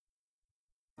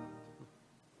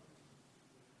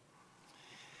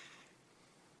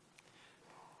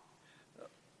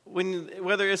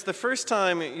whether it's the first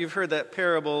time you've heard that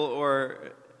parable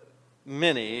or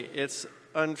many, it's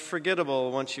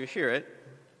unforgettable once you hear it.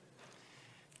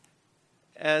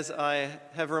 As I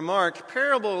have remarked,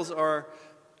 parables are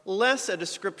less a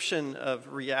description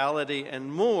of reality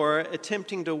and more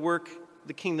attempting to work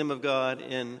the kingdom of God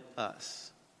in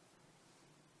us.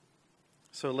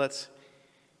 So let's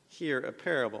hear a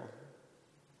parable.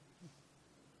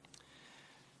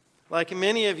 Like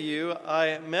many of you,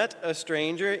 I met a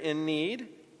stranger in need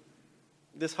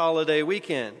this holiday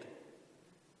weekend.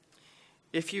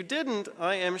 If you didn't,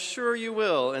 I am sure you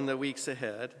will in the weeks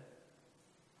ahead.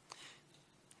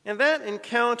 And that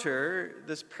encounter,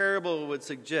 this parable would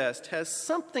suggest, has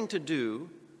something to do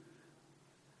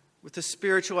with the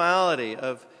spirituality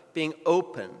of being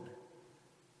open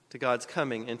to God's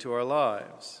coming into our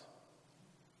lives.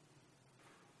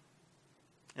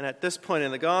 And at this point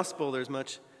in the gospel, there's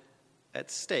much at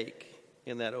stake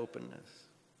in that openness.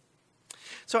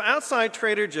 So outside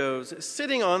Trader Joe's,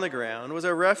 sitting on the ground, was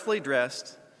a roughly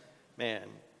dressed man,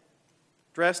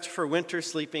 dressed for winter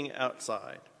sleeping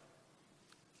outside.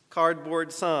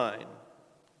 Cardboard sign,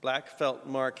 black felt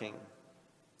marking,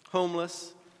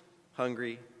 homeless,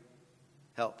 hungry,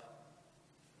 help.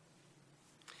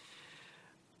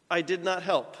 I did not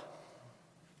help,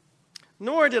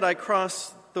 nor did I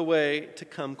cross the way to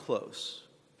come close.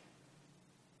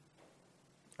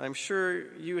 I'm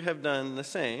sure you have done the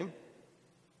same.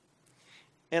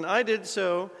 And I did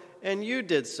so, and you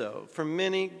did so, for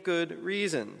many good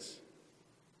reasons.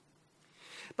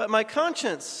 But my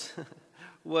conscience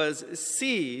was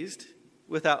seized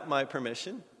without my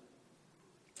permission,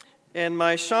 and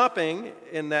my shopping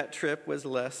in that trip was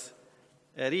less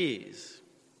at ease.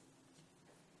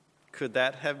 Could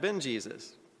that have been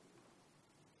Jesus?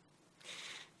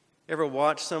 Ever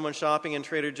watch someone shopping in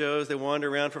Trader Joe's? They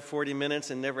wander around for 40 minutes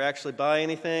and never actually buy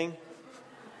anything?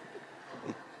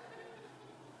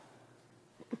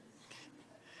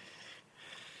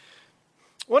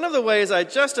 One of the ways I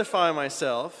justify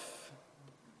myself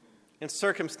in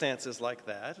circumstances like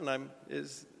that,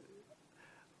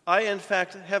 I in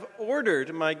fact have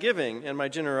ordered my giving and my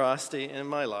generosity in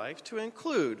my life to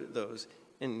include those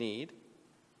in need.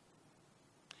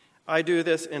 I do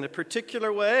this in a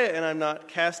particular way, and I'm not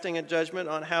casting a judgment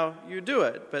on how you do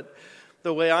it, but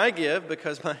the way I give,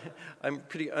 because I'm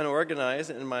pretty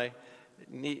unorganized and my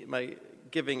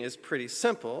giving is pretty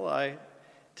simple, I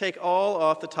take all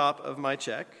off the top of my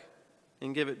check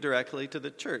and give it directly to the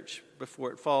church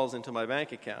before it falls into my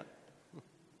bank account.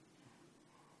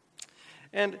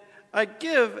 And I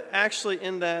give actually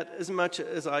in that as much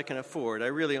as I can afford. I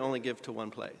really only give to one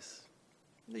place.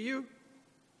 You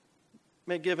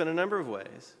may give in a number of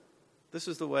ways. This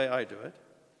is the way I do it.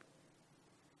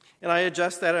 And I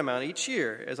adjust that amount each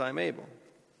year as I'm able.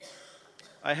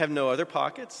 I have no other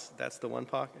pockets. That's the one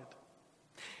pocket.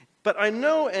 But I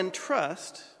know and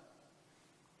trust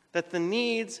that the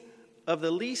needs of the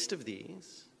least of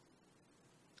these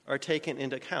are taken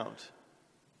into account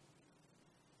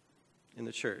in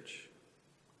the church.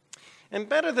 And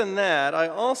better than that, I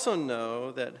also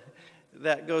know that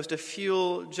that goes to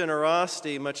fuel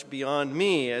generosity much beyond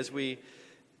me as we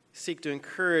seek to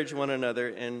encourage one another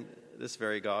in this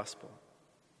very gospel.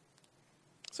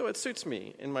 So it suits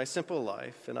me in my simple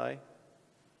life, and I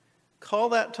call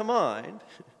that to mind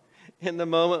in the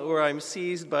moment where I'm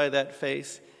seized by that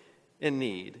face in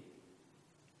need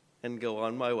and go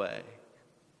on my way.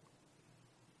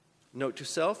 Note to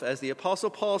self, as the Apostle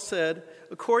Paul said,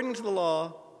 according to the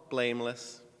law,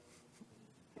 blameless.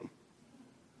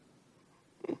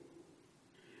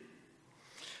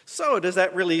 So, does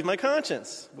that relieve my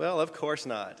conscience? Well, of course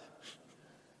not.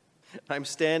 I'm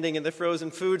standing in the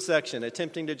frozen food section,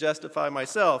 attempting to justify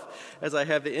myself as I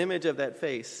have the image of that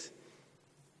face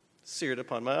seared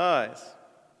upon my eyes.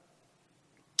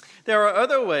 There are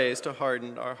other ways to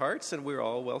harden our hearts, and we're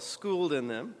all well schooled in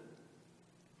them.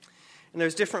 And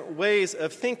there's different ways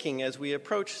of thinking as we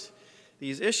approach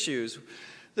these issues.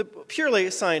 The purely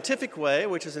scientific way,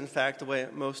 which is in fact the way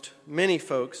many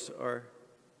folks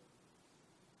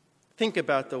think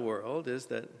about the world, is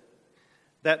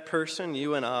that person,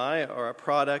 you and I, are a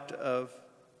product of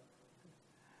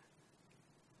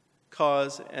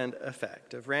cause and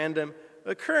effect, of random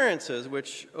occurrences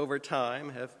which over time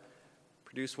have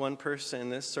produced one person in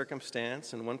this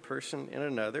circumstance and one person in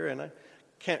another, and I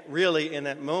can't really in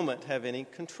that moment have any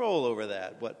control over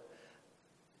that. What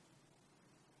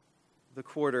the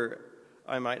quarter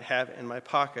I might have in my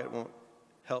pocket won't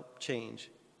help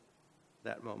change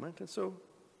that moment. And so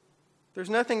there's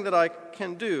nothing that I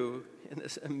can do in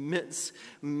this immense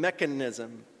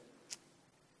mechanism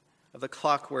of the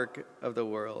clockwork of the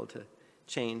world to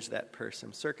change that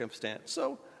person's circumstance.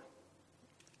 So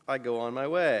I go on my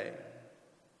way.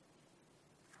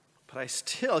 But I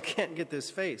still can't get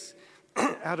this face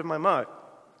out of my mind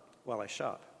while I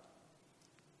shop.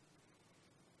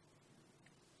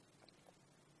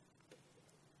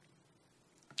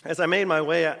 As I made my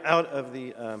way out of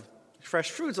the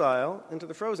fresh foods aisle into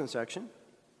the frozen section,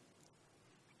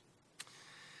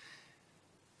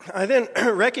 I then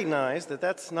recognized that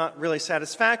that's not really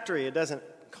satisfactory. It doesn't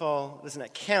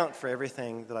account for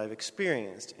everything that I've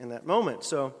experienced in that moment.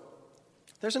 So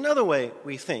there's another way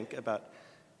we think about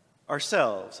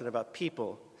ourselves and about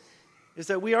people, is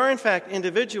that we are in fact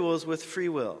individuals with free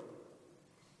will.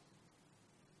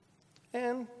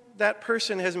 And that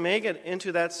person has made it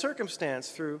into that circumstance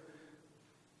through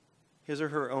his or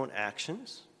her own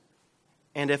actions.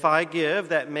 And if I give,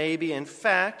 that may be in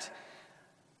fact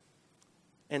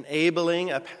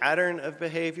enabling a pattern of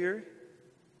behavior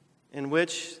in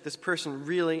which this person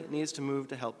really needs to move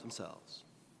to help themselves.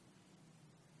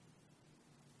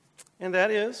 And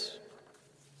that is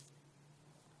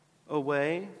a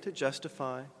way to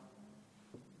justify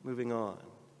moving on.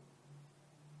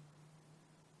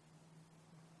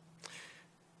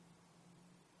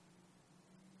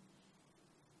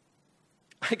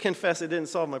 I confess it didn't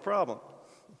solve my problem.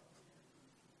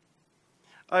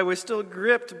 I was still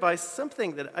gripped by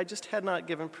something that I just had not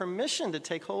given permission to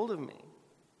take hold of me.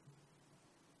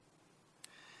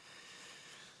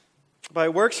 By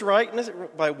works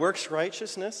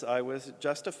righteousness, I was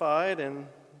justified in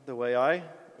the way I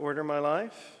order my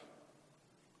life.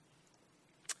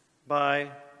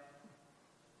 By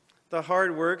the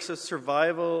hard works of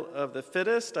survival of the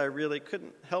fittest, I really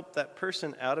couldn't help that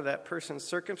person out of that person's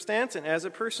circumstance. And as a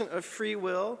person of free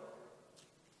will,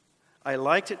 I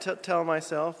liked to tell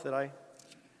myself that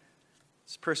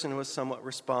this person was somewhat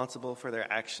responsible for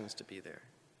their actions to be there.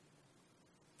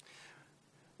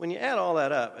 When you add all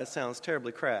that up, it sounds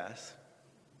terribly crass.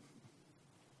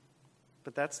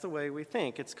 But that's the way we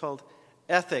think. It's called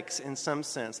ethics in some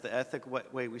sense, the ethic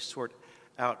way we sort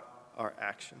out our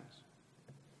actions.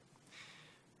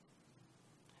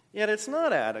 Yet it's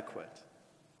not adequate.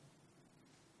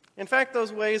 In fact,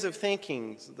 those ways of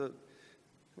thinking, the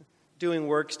doing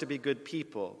works to be good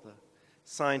people, the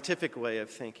scientific way of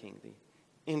thinking, the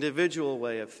individual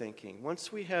way of thinking,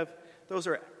 those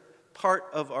are part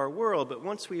of our world, but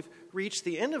once we've reached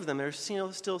the end of them, there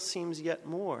still seems yet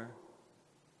more.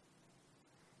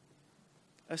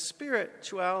 A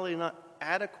spirituality not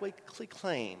adequately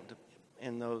claimed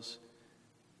in those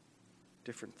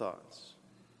different thoughts.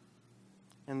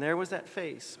 And there was that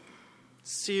face,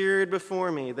 seared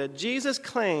before me, that Jesus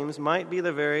claims might be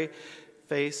the very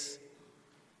face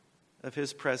of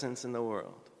his presence in the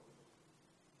world.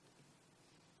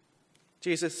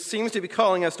 Jesus seems to be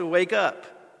calling us to wake up.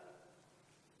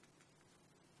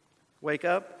 Wake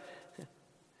up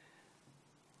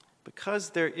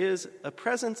because there is a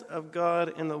presence of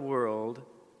God in the world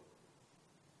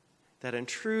that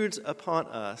intrudes upon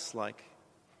us like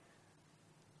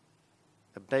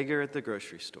a beggar at the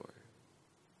grocery store.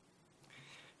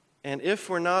 And if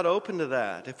we're not open to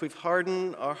that, if we've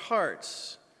hardened our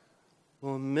hearts,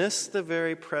 we'll miss the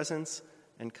very presence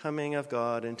and coming of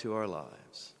God into our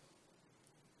lives.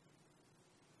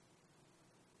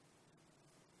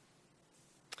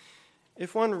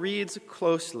 If one reads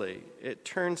closely, it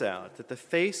turns out that the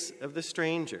face of the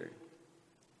stranger,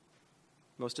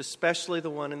 most especially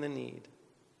the one in the need,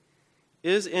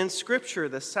 is in Scripture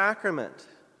the sacrament,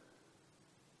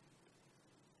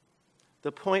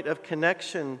 the point of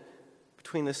connection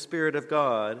between the Spirit of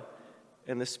God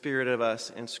and the Spirit of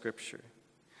us in Scripture.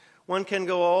 One can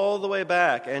go all the way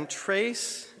back and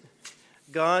trace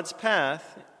God's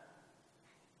path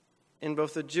in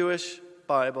both the Jewish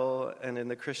Bible and in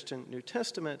the Christian New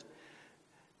Testament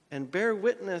and bear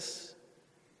witness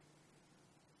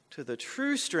to the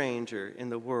true stranger in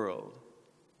the world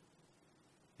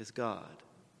is God.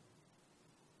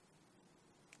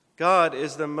 God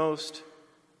is the most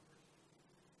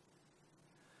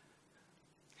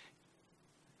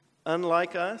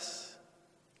unlike us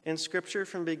in Scripture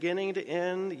from beginning to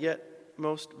end, yet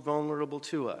most vulnerable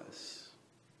to us.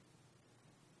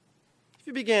 If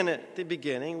you begin at the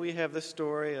beginning, we have the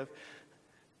story of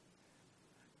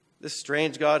this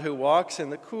strange God who walks in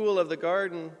the cool of the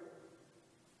garden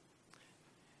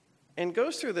and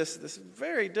goes through this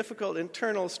very difficult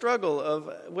internal struggle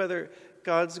of whether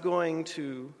God's going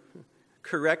to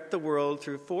correct the world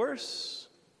through force.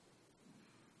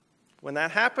 When that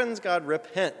happens, God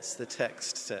repents, the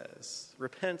text says.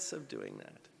 Repents of doing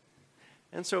that.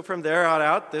 And so from there on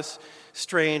out, this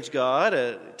strange God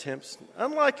attempts,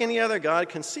 unlike any other God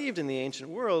conceived in the ancient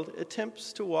world,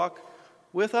 attempts to walk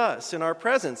with us in our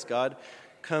presence. God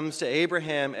comes to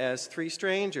Abraham as three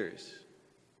strangers.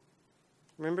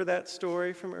 Remember that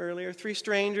story from earlier? Three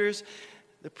strangers.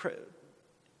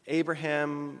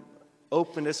 Abraham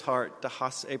opened his heart to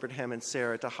Abraham and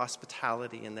Sarah to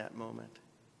hospitality in that moment.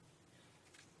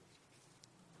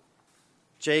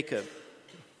 Jacob,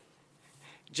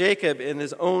 in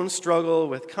his own struggle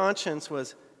with conscience,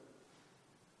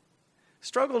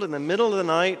 struggled in the middle of the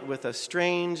night with a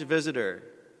strange visitor.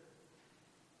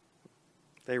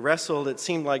 They wrestled. It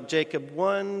seemed like Jacob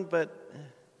won, but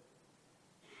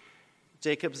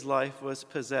Jacob's life was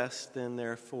possessed then,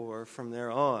 therefore, from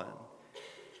there on,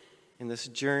 in this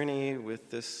journey with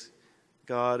this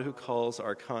God who calls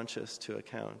our conscience to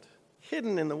account,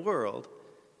 hidden in the world,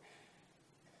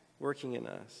 working in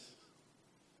us.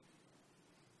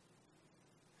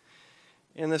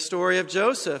 In the story of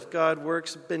Joseph, God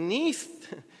works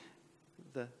beneath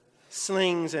the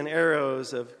slings and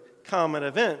arrows of common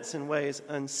events in ways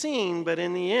unseen, but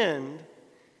in the end,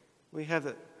 we have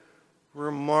the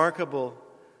remarkable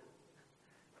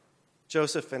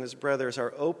Joseph and his brothers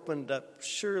are opened up.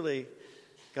 Surely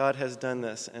God has done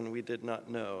this, and we did not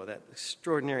know. That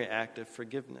extraordinary act of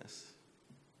forgiveness.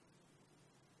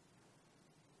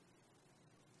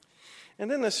 And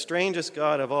then the strangest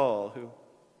God of all, who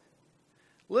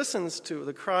listens to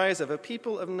the cries of a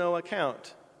people of no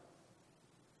account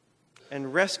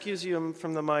and rescues you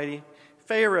from the mighty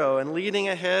Pharaoh, and leading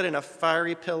ahead in a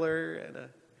fiery pillar and a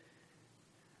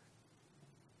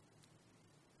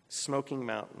smoking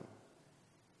mountain.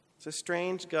 It's a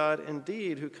strange God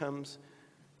indeed who comes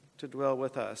to dwell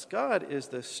with us. God is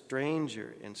the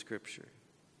stranger in Scripture.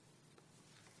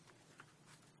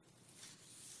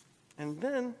 And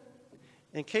then,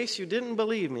 in case you didn't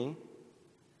believe me,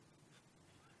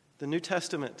 the New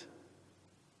Testament.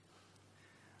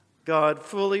 God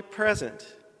fully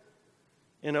present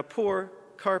in a poor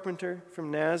carpenter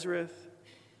from Nazareth,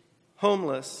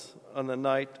 homeless on the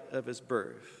night of his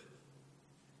birth,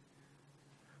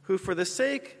 who for the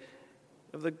sake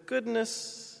of the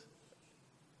goodness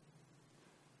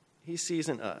he sees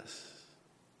in us,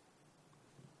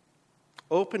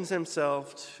 opens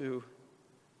himself to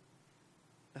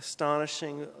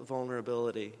astonishing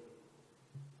vulnerability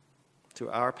to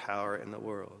our power in the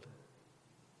world.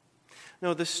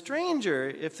 No, the stranger,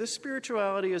 if this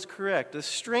spirituality is correct, the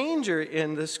stranger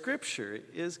in the Scripture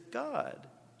is God.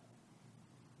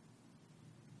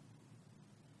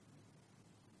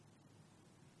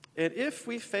 And if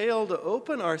we fail to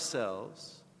open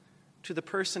ourselves to the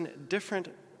person different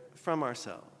from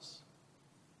ourselves,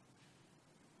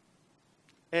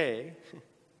 A,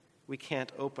 we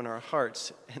can't open our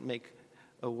hearts and make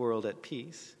a world at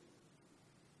peace.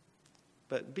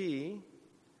 But B,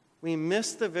 we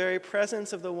miss the very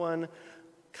presence of the one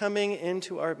coming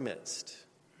into our midst.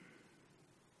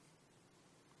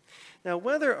 Now,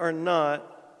 whether or not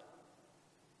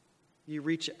you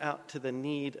reach out to the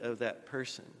need of that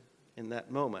person in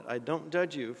that moment, I don't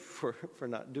judge you for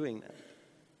not doing that.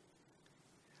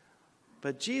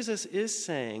 But Jesus is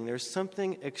saying there's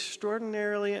something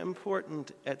extraordinarily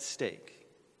important at stake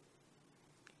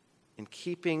in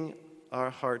keeping our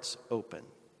hearts open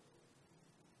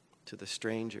to the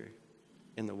stranger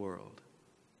in the world.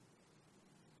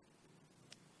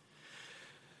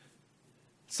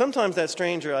 Sometimes that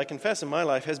stranger, I confess, in my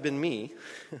life has been me.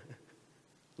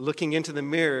 Looking into the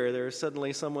mirror, there's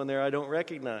suddenly someone there I don't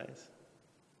recognize.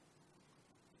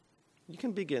 You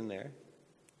can begin there.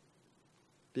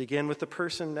 Begin with the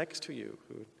person next to you.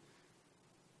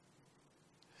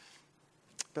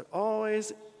 But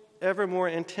always, ever more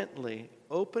intently,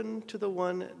 open to the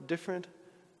one different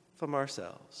from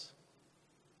ourselves.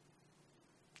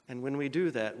 And when we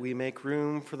do that, we make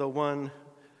room for the one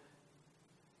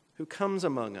who comes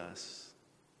among us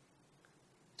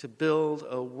to build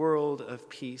a world of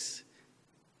peace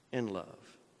and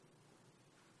love.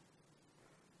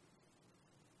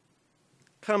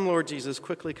 Come, Lord Jesus,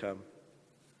 quickly come.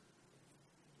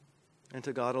 And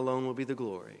to God alone will be the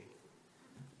glory,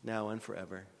 now and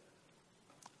forever.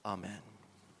 Amen.